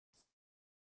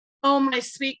Oh, my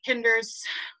sweet kinders.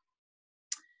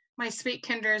 My sweet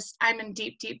kinders, I'm in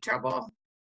deep, deep trouble.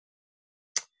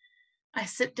 I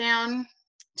sit down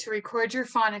to record your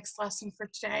phonics lesson for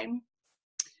today,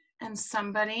 and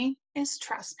somebody is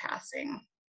trespassing.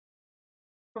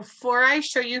 Before I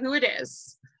show you who it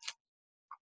is,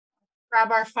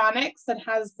 grab our phonics that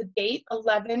has the date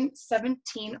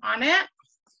 11/17 on it.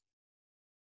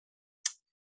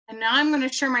 And now I'm going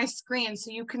to share my screen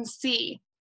so you can see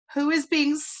who is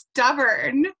being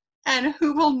stubborn and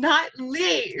who will not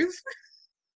leave.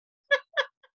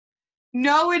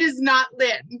 No, it is not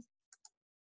Lynn.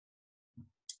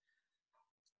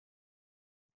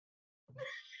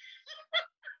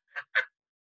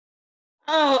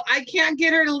 Oh, I can't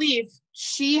get her to leave.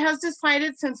 She has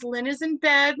decided, since Lynn is in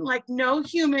bed, like no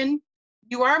human,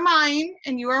 you are mine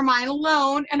and you are mine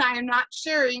alone, and I am not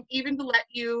sharing even to let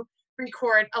you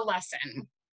record a lesson.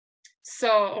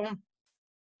 So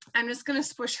I'm just going to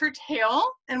squish her tail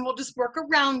and we'll just work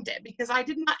around it because I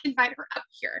did not invite her up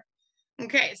here.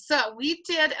 Okay, so we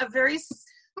did a very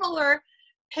similar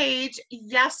page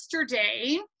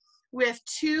yesterday with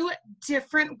two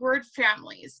different word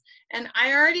families, and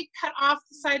I already cut off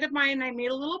the side of mine and I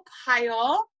made a little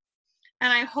pile,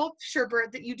 and I hope,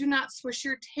 Sherbert, that you do not swish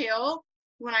your tail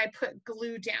when I put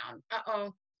glue down.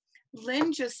 Uh-oh,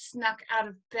 Lynn just snuck out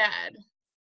of bed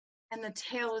and the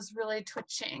tail is really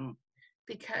twitching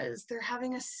because they're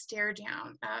having a stare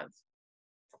down of,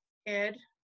 Ed,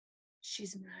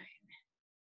 she's mine.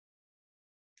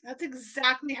 That's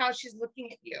exactly how she's looking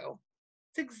at you.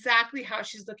 That's exactly how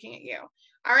she's looking at you.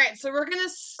 All right, so we're gonna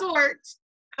sort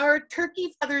our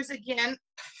turkey feathers again.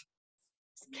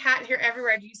 Cat hair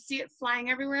everywhere. Do you see it flying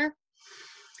everywhere?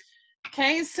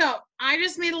 Okay, so I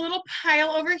just made a little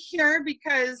pile over here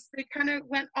because they kind of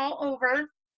went all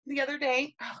over the other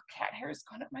day. Oh, cat hair is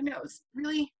going up my nose.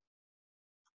 Really?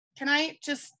 Can I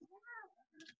just,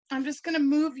 I'm just gonna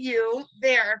move you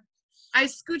there. I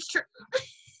scooched her.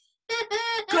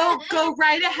 Go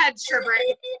right ahead, Sherbert.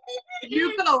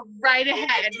 You go right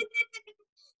ahead.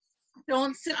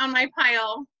 Don't sit on my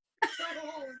pile.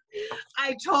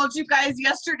 I told you guys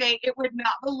yesterday it would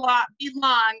not be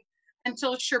long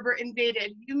until Sherbert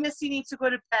invaded. You, Missy, need to go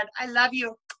to bed. I love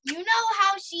you. You know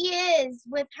how she is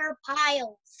with her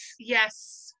piles.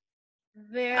 Yes.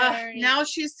 Very. Now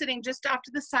she's sitting just off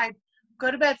to the side.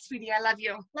 Go to bed, sweetie. I love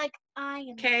you. Like I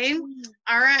am. Okay.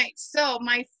 All right. So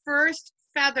my first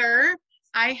feather,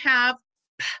 I have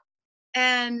P,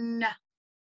 N,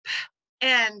 P,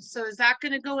 N. So is that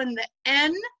going to go in the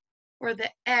N or the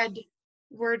ed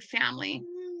word family?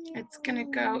 It's going to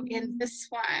go in this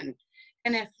one.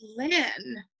 And if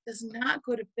Lynn does not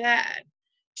go to bed,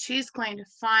 she's going to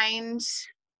find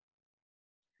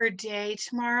her day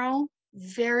tomorrow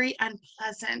very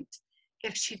unpleasant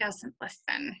if she doesn't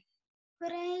listen.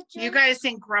 You guys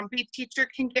think grumpy teacher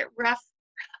can get rough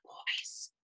for the boys?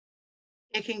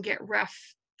 It can get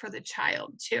rough for the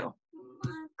child too.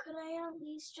 Mama, could I at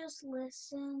least just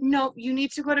listen? No, you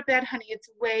need to go to bed, honey. It's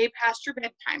way past your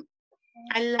bedtime.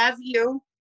 I love you.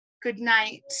 Good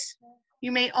night.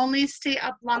 You may only stay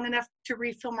up long enough to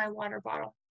refill my water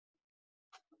bottle.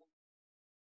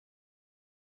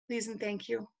 Please and thank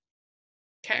you.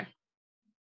 Okay.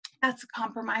 That's a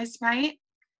compromise, right?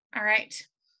 All right.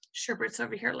 Sherbert's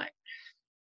over here like.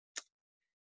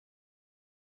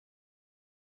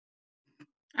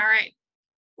 All right.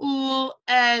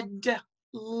 Ed,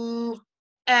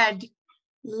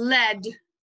 led.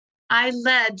 I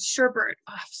led Sherbert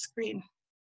off screen.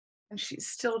 And she's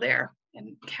still there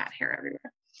and cat hair everywhere.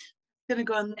 I'm gonna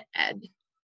go in the ed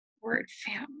word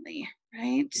family,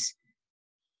 right?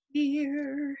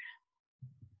 Here.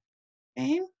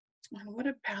 Okay. And what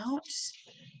about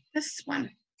this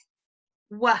one?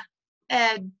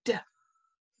 Ed.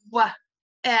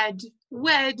 Ed.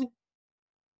 Wed.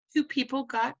 Two people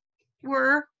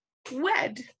were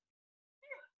wed.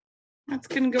 That's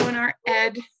gonna go in our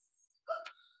ed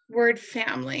word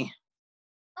family.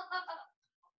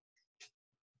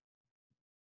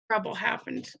 Trouble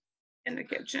happened in the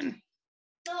kitchen.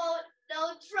 No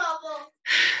trouble.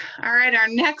 All right, our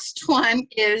next one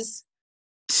is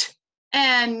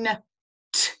N,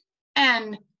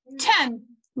 10,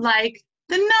 like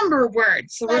the number word.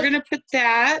 So we're gonna put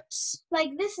that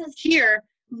like this is here.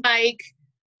 Like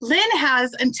Lynn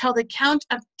has until the count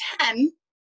of 10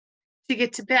 to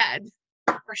get to bed,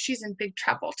 or she's in big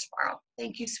trouble tomorrow.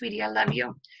 Thank you, sweetie. I love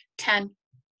you. 10,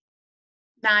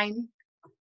 9,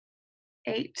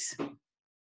 8,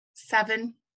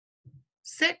 7,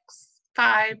 6,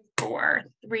 5, 4,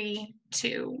 3,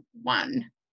 2,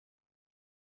 1.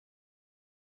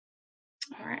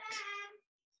 All right.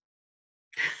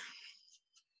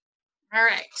 All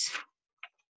right.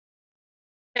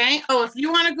 Okay. Oh, if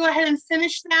you want to go ahead and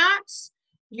finish that,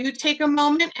 you take a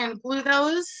moment and glue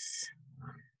those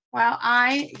while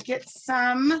I get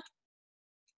some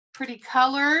pretty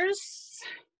colors.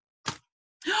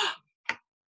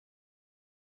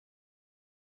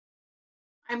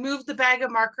 I moved the bag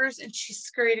of markers and she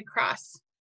scurried across.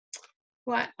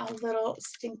 What a little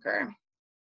stinker.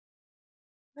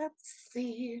 Let's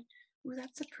see. Ooh,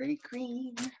 that's a pretty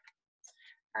green.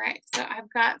 All right, so I've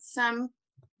got some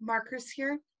markers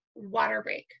here. Water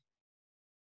break.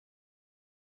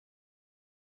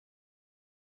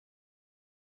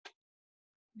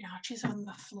 Now she's on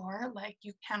the floor, like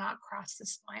you cannot cross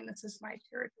this line. This is my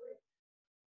territory.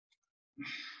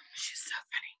 She's so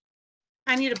funny.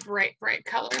 I need a bright, bright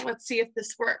color. Let's see if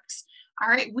this works. All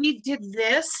right, we did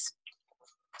this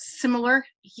similar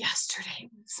yesterday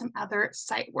with some other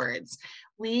sight words.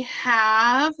 We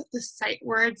have the sight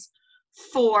words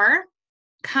for,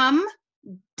 come,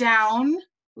 down,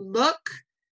 look,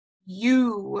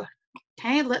 you.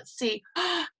 Okay, let's see.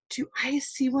 Do I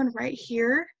see one right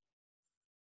here?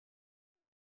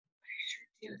 I sure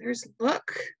do. There's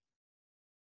look.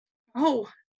 Oh,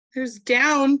 there's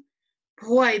down.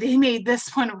 Boy, they made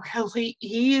this one really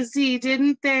easy,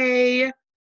 didn't they?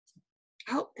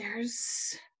 Oh,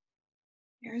 there's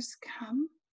come.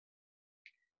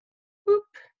 Boop.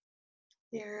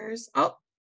 There's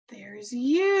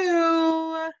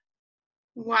you.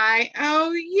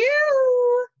 Y-O-U.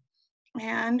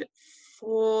 And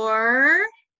for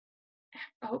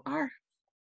O-R.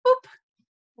 Boop.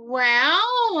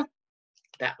 Wow.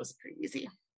 That was pretty easy.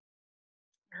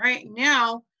 All right,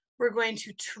 now we're going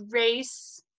to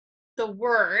trace the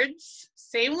words,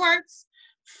 same words,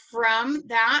 from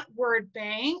that word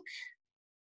bank.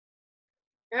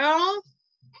 Go.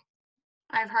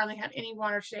 I've hardly had any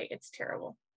water today. It's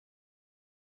terrible.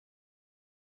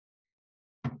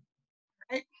 All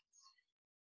right.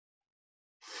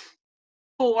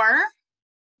 For,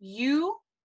 you,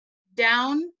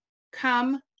 down,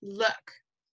 come, look.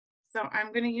 So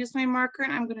I'm going to use my marker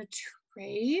and I'm going to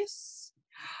trace.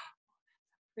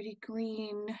 Pretty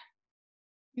green.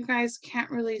 You guys can't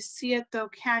really see it though,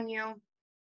 can you?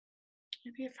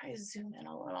 Maybe if I zoom in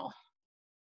a little.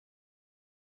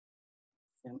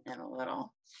 Zoom in a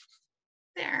little.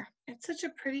 There. It's such a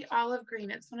pretty olive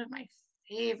green. It's one of my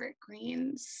favorite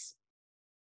greens.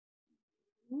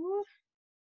 Ooh.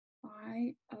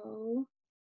 Y-O-U,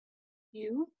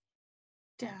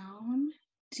 down,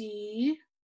 D-O-W,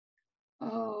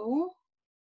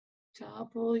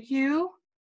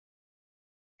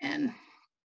 and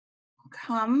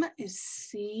come is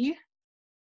C-O-M-E.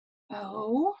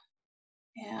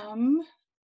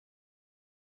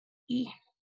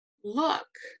 Look,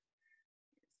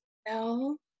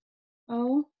 L-O-O.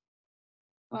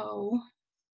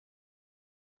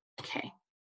 Okay.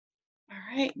 All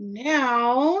right,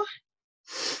 now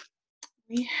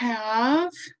we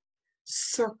have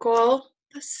circle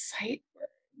the sight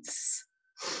words.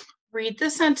 Read the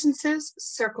sentences,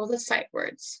 circle the sight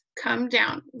words. Come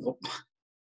down.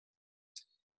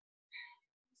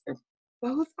 They're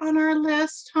both on our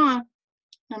list, huh?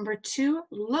 Number 2,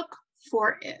 look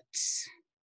for it.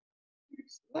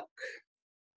 Here's look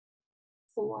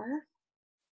for.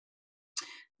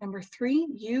 Number 3,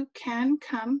 you can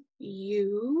come,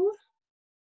 you.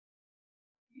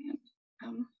 And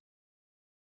come.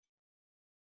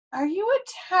 Are you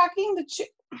attacking the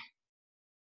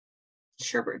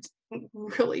shorebirds?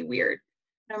 Really weird.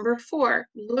 Number 4,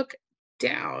 look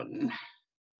down.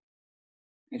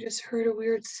 I just heard a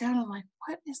weird sound. I'm like,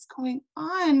 what is going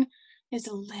on? Is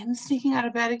Lynn sneaking out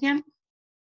of bed again?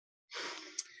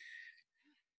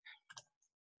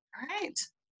 All right.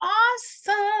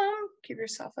 Awesome. Give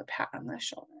yourself a pat on the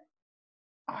shoulder.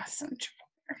 Awesome.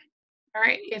 All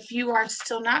right. If you are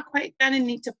still not quite done and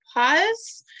need to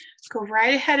pause, go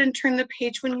right ahead and turn the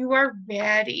page when you are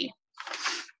ready.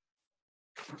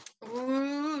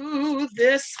 Ooh,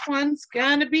 this one's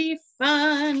gonna be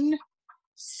fun.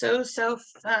 So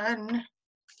fun. I'm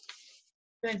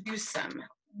gonna do some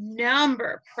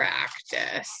number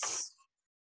practice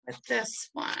with this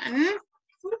one.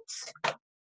 Oops.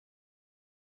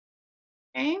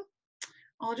 Okay,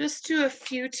 I'll just do a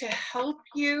few to help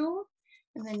you,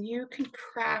 and then you can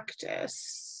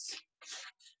practice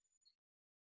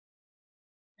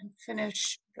and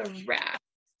finish the rest.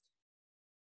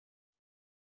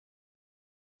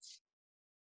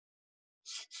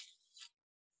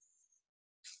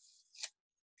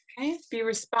 Okay, be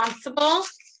responsible.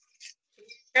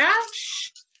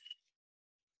 Trash.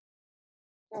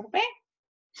 Okay.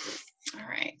 All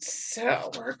right,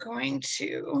 so we're going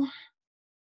to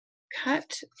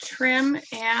cut, trim,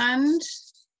 and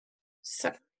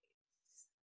separate.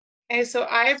 Okay, so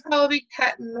I probably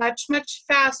cut much, much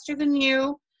faster than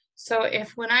you. So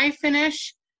if when I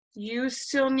finish, you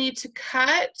still need to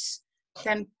cut,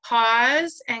 then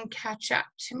pause and catch up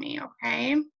to me,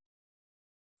 okay? And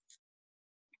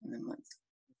then let's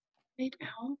lay it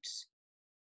out.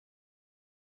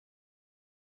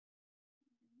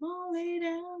 All laid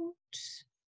out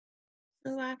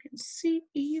so I can see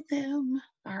them.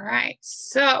 All right,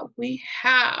 so we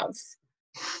have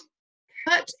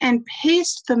cut and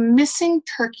paste the missing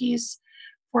turkeys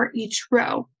for each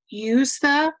row. Use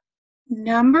the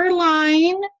number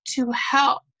line to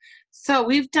help. So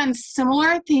we've done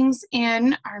similar things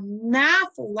in our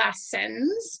math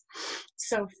lessons.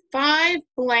 So 5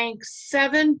 blank,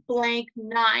 7 blank,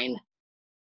 9.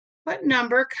 What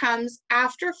number comes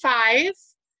after 5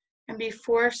 and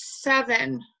before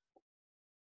 7?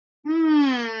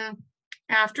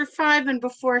 After 5 and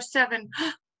before 7.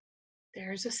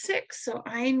 There's a 6, so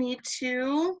I need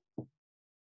to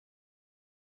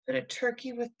put a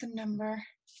turkey with the number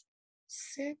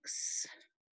 6.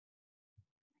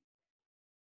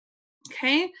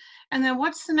 Okay, and then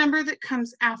what's the number that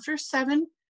comes after 7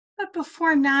 but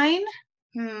before 9?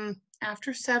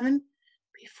 After 7,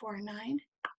 before 9,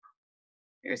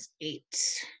 there's 8.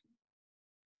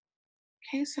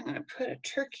 Okay, so I'm going to put a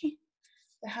turkey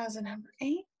that has a number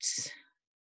 8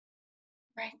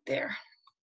 right there.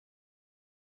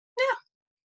 Yeah.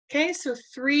 Okay, so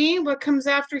 3, what comes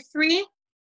after 3?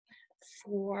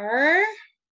 4.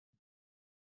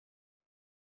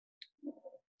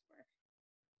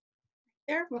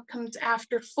 There, what comes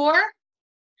after 4?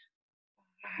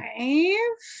 5.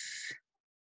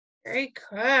 Very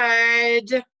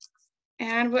good.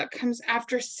 And what comes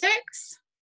after 6?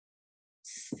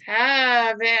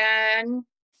 7.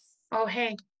 Oh,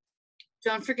 hey,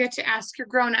 don't forget to ask your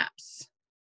grown-ups.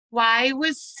 Why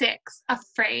was 6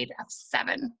 afraid of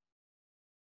 7?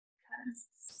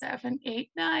 7, 8,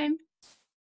 9.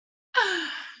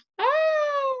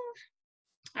 Oh.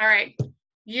 All right,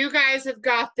 you guys have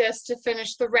got this to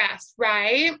finish the rest,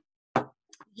 right?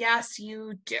 Yes,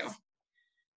 you do.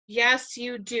 Yes,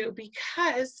 you do,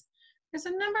 because there's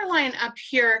a number line up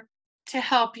here to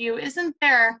help you, isn't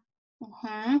there?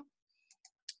 All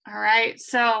right,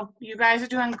 so you guys are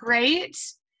doing great.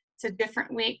 It's a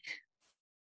different week.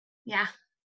 Yeah,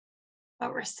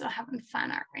 but we're still having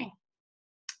fun, aren't we?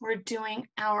 We're doing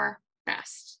our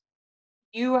best.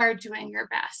 You are doing your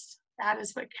best. That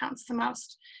is what counts the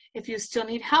most. If you still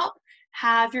need help,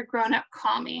 have your grown-up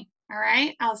call me. All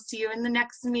right, I'll see you in the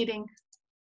next meeting.